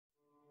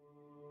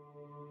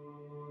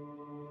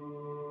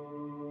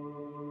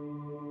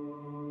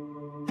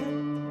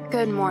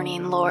Good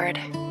morning, Lord.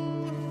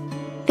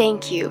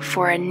 Thank you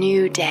for a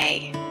new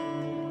day.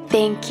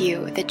 Thank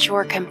you that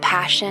your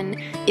compassion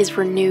is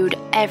renewed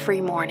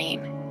every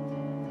morning.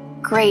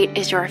 Great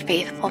is your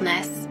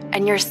faithfulness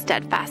and your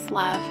steadfast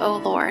love, O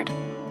Lord.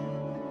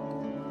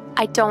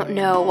 I don't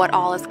know what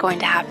all is going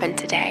to happen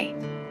today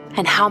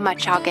and how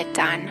much I'll get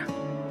done,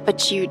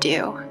 but you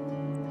do.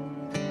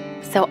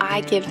 So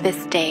I give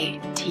this day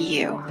to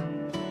you.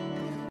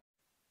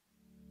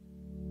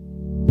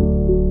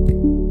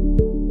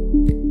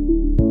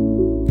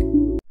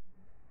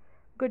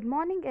 Good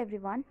morning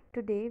everyone.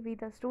 Today we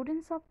the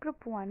students of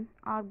Group 1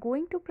 are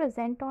going to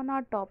present on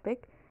our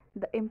topic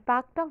the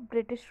impact of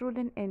British rule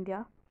in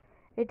India.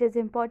 It is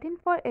important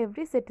for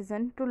every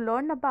citizen to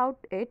learn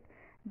about it.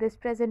 This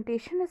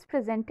presentation is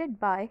presented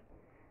by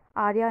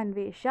Arya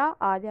Anvesha,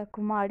 Arya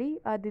Kumari,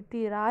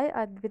 Aditi Rai,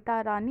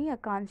 Advita Rani,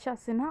 Akansha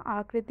Sinha,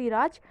 Akriti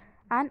Raj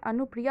and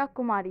Anupriya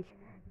Kumari.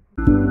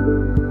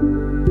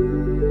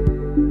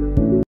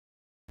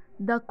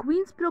 The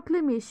Queen's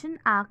Proclamation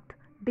Act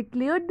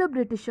declared the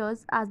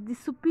Britishers as the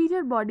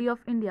superior body of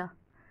India.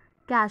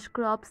 Cash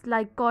crops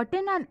like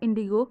cotton and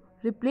indigo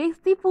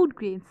replaced the food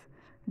grains.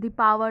 The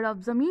power of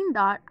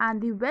zamindar and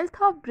the wealth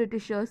of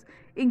Britishers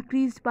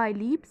increased by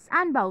leaps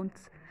and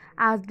bounds,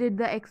 as did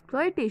the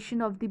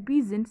exploitation of the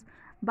peasants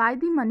by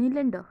the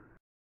moneylender.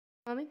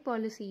 Economic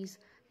policies.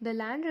 The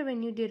land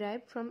revenue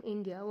derived from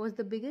India was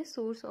the biggest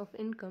source of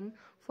income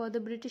for the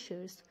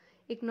Britishers.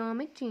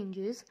 Economic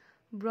changes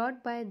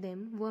brought by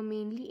them were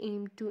mainly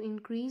aimed to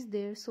increase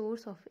their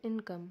source of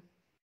income.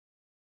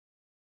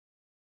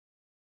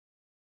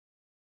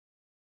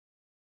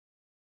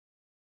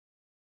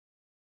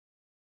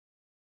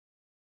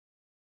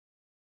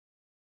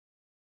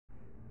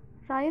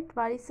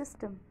 Rayatwari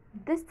system.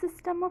 This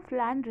system of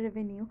land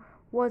revenue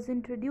was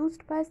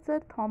introduced by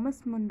Sir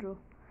Thomas Munro.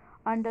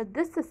 Under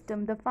this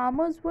system, the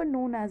farmers were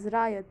known as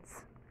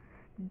ryots.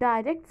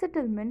 Direct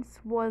settlements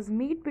was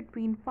made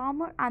between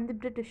farmer and the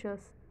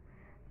Britishers.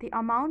 The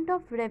amount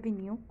of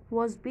revenue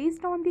was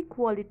based on the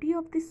quality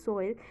of the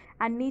soil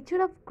and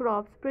nature of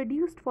crops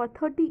produced for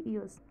 30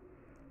 years.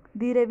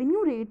 The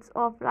revenue rates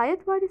of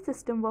Rayatwari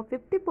system were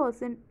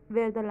 50%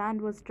 where the land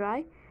was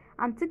dry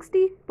and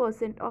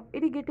 60% of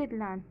irrigated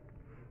land.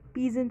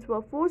 Peasants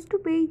were forced to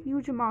pay a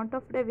huge amount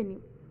of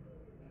revenue.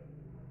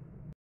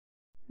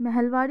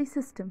 Mehalwari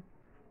system.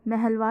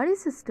 Mehalwari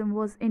system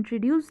was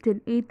introduced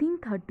in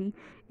 1830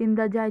 in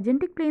the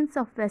gigantic plains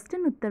of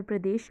western Uttar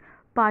Pradesh,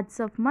 parts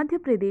of Madhya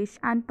Pradesh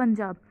and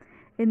Punjab.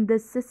 In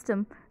this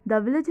system, the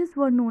villages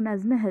were known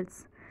as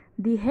mahals.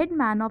 The head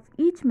man of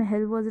each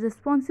mahal was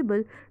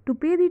responsible to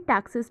pay the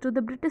taxes to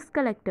the British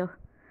collector.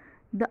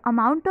 The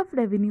amount of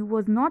revenue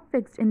was not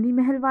fixed in the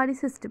Mehalwari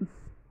system.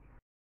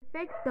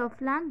 Effect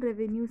of land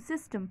revenue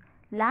system.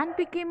 Land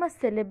became a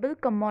sellable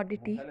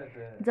commodity.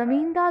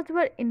 Zamindars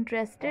were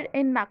interested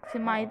in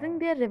maximizing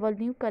their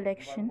revenue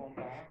collection.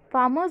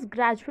 Farmers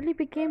gradually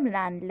became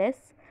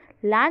landless.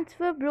 Lands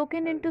were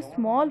broken into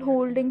small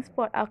holdings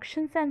for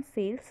auctions and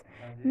sales.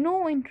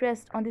 No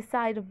interest on the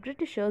side of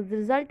Britishers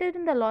resulted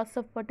in the loss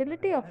of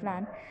fertility of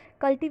land.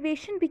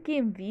 Cultivation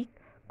became weak.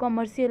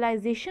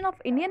 Commercialization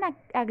of Indian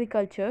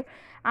agriculture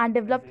and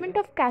development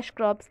of cash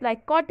crops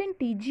like cotton,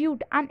 tea,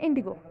 jute and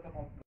indigo.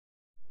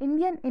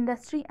 Indian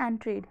industry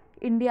and trade.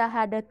 India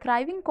had a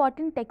thriving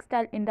cotton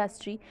textile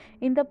industry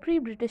in the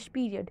pre-British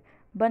period.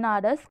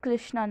 Banaras,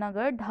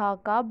 Krishnanagar,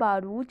 Dhaka,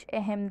 Baruch,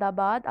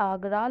 Ahmedabad,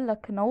 Agra,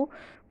 Lucknow,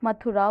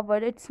 Mathura were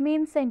its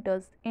main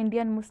centers.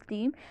 Indian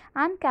muslin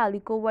and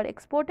calico were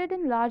exported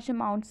in large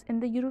amounts in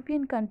the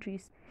European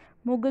countries.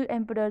 Mughal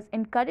emperors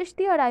encouraged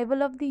the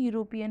arrival of the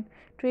European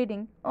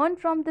trading earned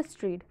from this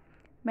trade.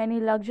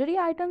 Many luxury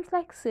items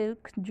like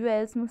silk,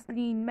 jewels,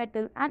 muslin,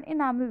 metal and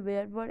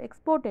enamelware were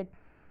exported.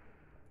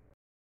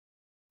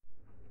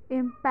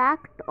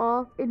 Impact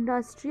of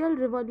Industrial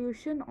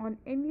Revolution on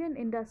Indian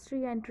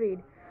industry and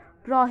trade.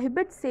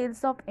 Prohibit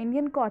sales of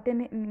Indian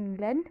cotton in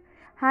England.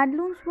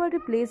 Handlooms were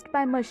replaced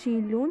by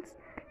machine looms.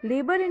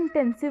 Labor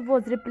intensive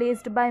was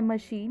replaced by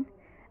machine.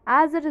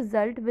 As a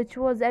result, which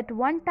was at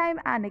one time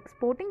an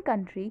exporting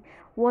country,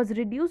 was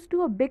reduced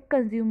to a big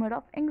consumer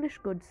of English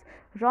goods.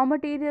 Raw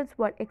materials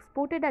were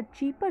exported at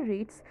cheaper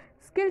rates.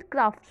 Skilled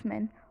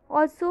craftsmen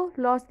also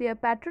lost their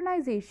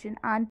patronization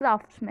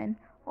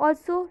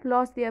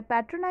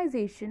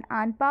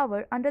and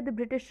power under the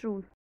British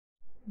rule.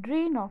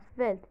 Drain of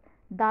wealth.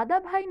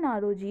 Dadabhai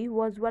Naoroji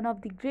was one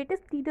of the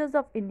greatest leaders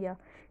of India.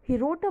 He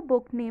wrote a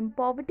book named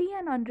Poverty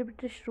and Under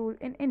British Rule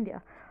in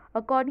India.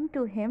 According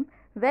to him,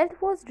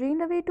 wealth was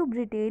drained away to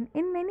Britain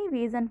in many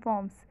ways and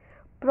forms.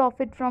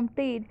 Profit from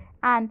trade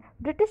and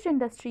British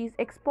industries,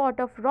 export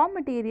of raw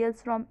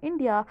materials from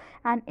India,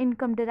 and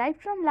income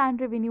derived from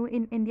land revenue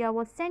in India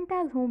was sent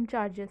as home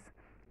charges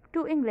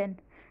to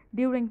England.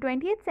 During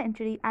 20th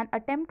century, an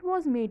attempt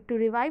was made to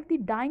revive the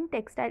dying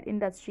textile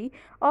industry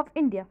of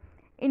India.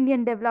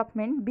 Indian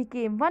development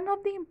became one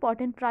of the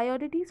important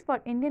priorities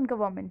for Indian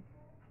government.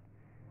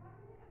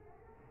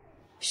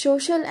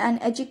 Social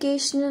and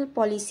educational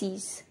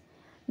policies.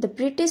 The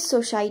British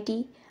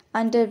society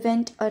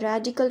underwent a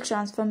radical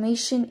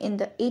transformation in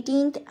the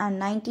 18th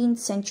and 19th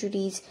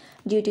centuries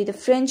due to the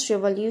French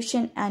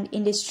Revolution and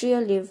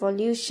Industrial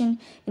Revolution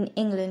in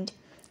England.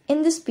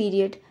 In this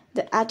period,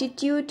 the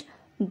attitude,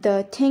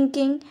 the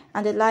thinking,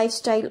 and the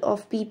lifestyle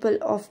of people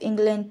of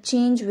England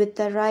changed with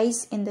the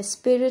rise in the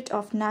spirit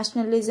of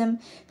nationalism,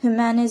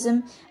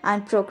 humanism,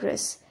 and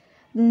progress.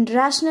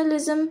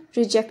 Rationalism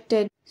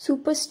rejected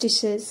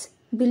superstitious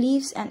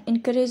beliefs and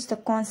encouraged the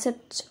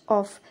concept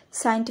of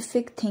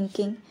scientific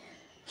thinking.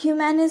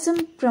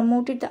 Humanism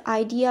promoted the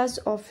ideas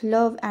of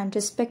love and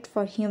respect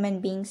for human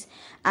beings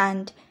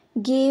and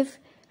gave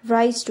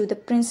rise to the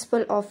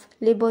principle of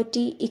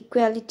liberty,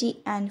 equality,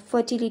 and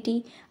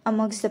fertility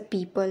amongst the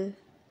people.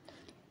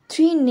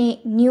 Three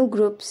new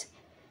groups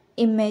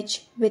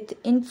emerged which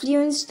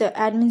influenced the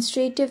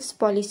administrative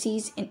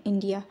policies in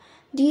India.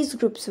 These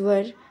groups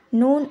were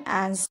known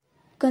as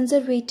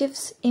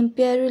conservatives,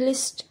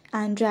 imperialists,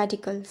 and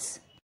radicals.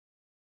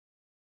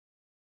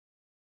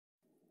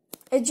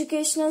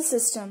 Educational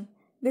system.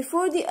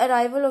 Before the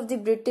arrival of the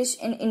British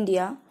in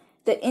India,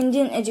 the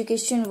Indian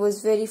education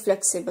was very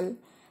flexible.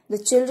 The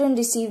children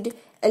received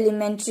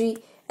elementary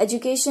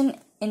education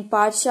in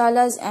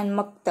pathshalas and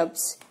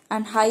maktabs,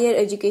 and higher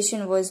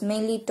education was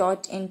mainly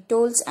taught in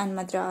tolls and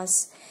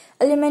madras.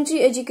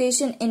 Elementary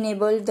education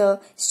enabled the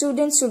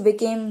students to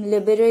become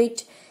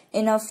literate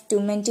enough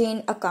to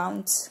maintain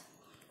accounts.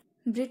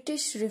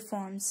 British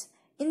reforms.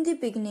 In the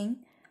beginning,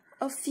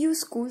 a few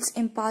schools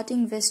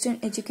imparting Western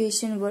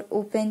education were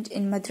opened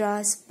in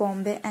Madras,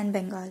 Bombay, and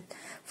Bengal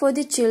for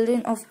the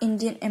children of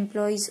Indian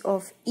employees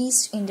of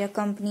East India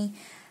Company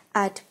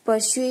at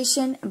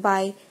persuasion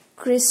by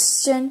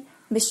Christian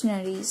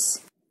missionaries.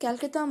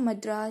 Calcutta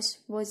Madras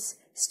was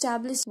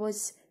established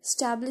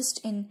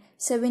in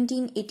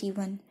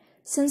 1781.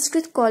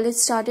 Sanskrit College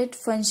started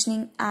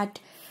functioning at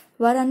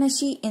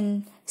Varanasi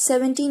in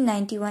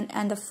 1791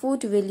 and the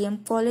Fort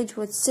William College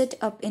was set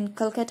up in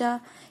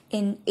Calcutta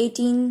in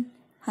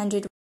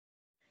 1800.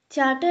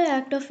 Charter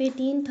Act of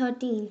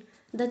 1813.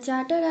 The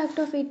Charter Act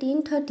of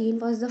 1813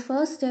 was the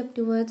first step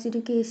towards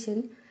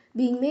education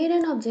being made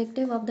an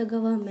objective of the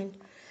government.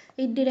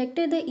 It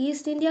directed the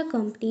East India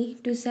Company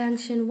to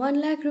sanction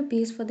 1 lakh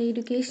rupees for the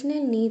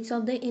educational needs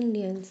of the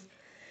Indians.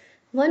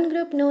 One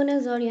group known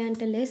as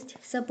Orientalists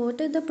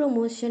supported the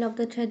promotion of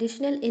the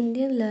traditional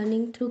Indian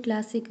learning through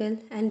classical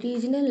and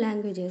regional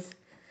languages.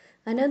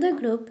 Another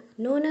group,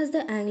 known as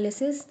the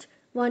Anglicists,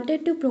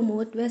 wanted to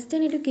promote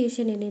Western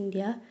education in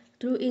India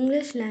through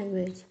English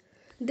language.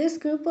 This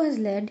group was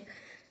led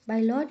by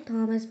Lord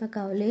Thomas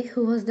Macaulay,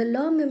 who was the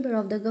law member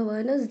of the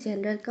Governors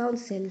General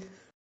Council.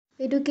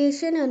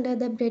 Education under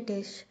the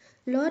British.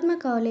 Lord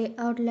Macaulay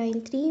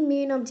outlined three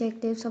main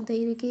objectives of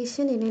the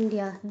education in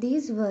India.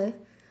 These were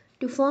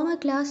to form a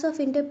class of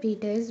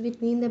interpreters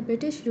between the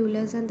British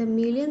rulers and the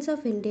millions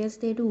of Indians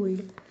they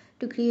ruled,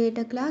 to create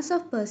a class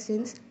of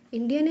persons,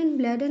 Indian in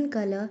blood and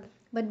colour,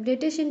 but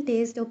British in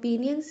taste,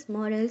 opinions,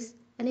 morals,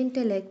 and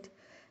intellect,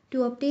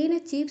 to obtain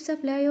a cheap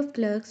supply of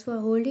clerks for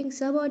holding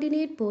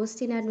subordinate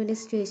posts in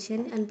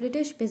administration and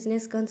British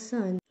business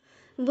concerns.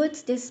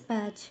 Wood's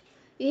Dispatch.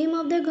 Aim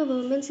of the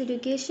government's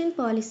education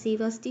policy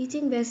was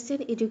teaching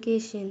Western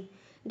education.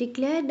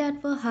 Declared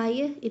that for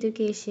higher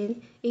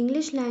education,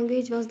 English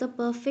language was the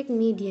perfect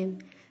medium.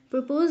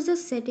 Proposed the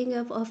setting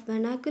up of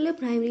vernacular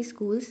primary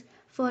schools,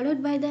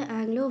 followed by the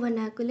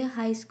Anglo-vernacular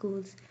high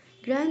schools.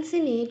 Grants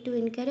in aid to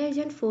encourage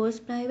and force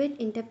private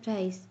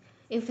enterprise.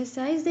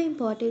 Emphasized the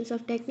importance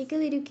of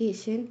technical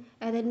education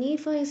and the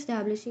need for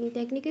establishing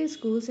technical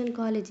schools and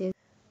colleges.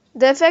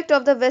 The effect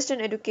of the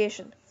Western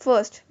education.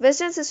 First,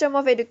 Western system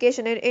of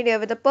education in India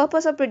with the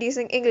purpose of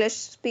producing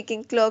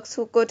English-speaking clerks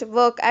who could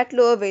work at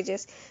lower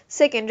wages.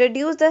 Second,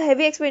 reduce the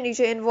heavy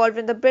expenditure involved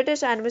in the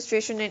British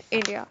administration in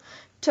India.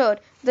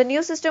 Third, the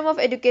new system of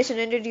education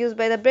introduced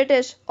by the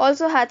British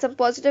also had some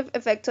positive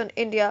effects on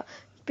India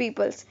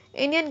peoples.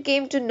 Indians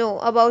came to know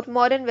about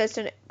modern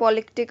Western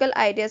political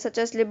ideas such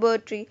as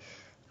liberty,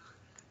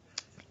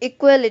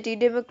 equality,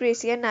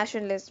 democracy, and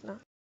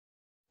nationalism.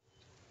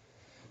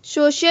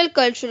 Social,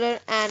 cultural,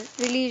 and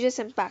religious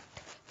impact.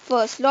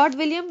 First, Lord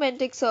William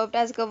Bentinck served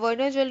as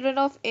Governor General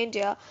of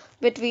India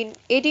between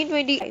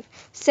 1825.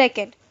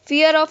 Second,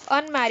 fear of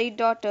unmarried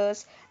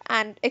daughters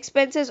and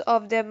expenses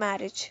of their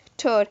marriage.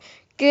 Third,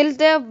 killed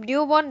their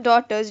newborn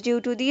daughters due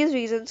to these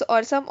reasons,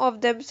 or some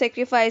of them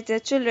sacrificed their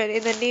children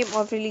in the name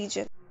of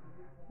religion.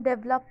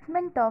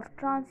 Development of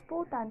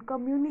transport and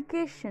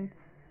communication.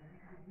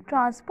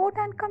 Transport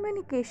and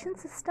communication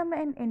system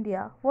in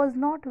India was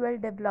not well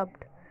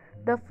developed.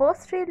 The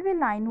first railway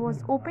line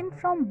was opened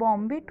from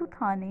Bombay to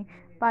Thane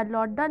by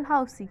Lord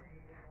Dalhousie.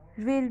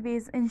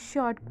 Railways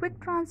ensured quick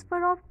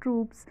transfer of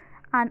troops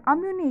and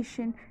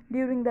ammunition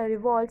during the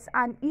revolts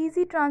and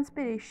easy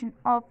transportation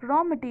of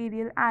raw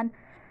material and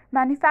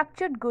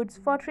manufactured goods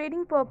for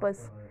trading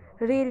purpose.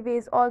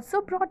 Railways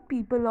also brought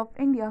people of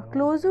India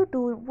closer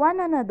to one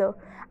another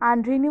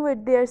and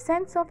renewed their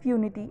sense of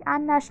unity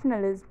and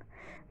nationalism.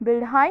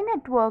 build high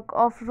network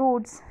of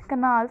roads,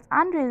 canals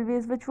and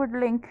railways which would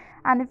link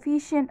an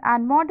efficient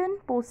and modern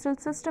postal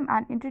system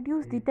and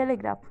introduce the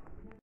telegraph.